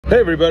Hey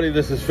everybody,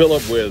 this is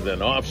Philip with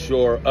an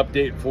offshore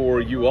update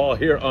for you all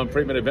here on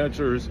Freeman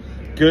Adventures.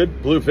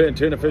 Good bluefin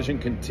tuna fishing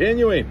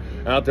continuing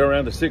out there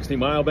around the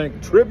 60-mile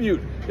bank.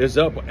 Tribute is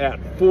up at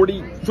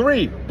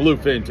 43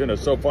 bluefin tuna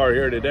so far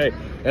here today.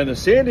 And the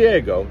San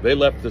Diego, they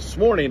left this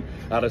morning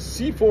out of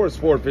Seaforth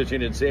Sport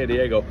Fishing in San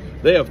Diego.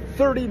 They have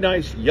 30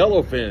 nice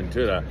yellowfin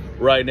tuna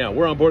right now.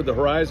 We're on board the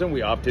Horizon.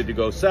 We opted to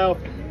go south.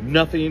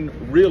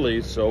 Nothing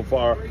really so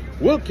far.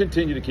 We'll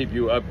continue to keep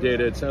you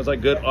updated. Sounds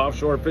like good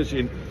offshore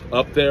fishing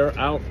up there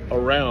out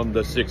around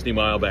the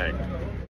 60-mile bank.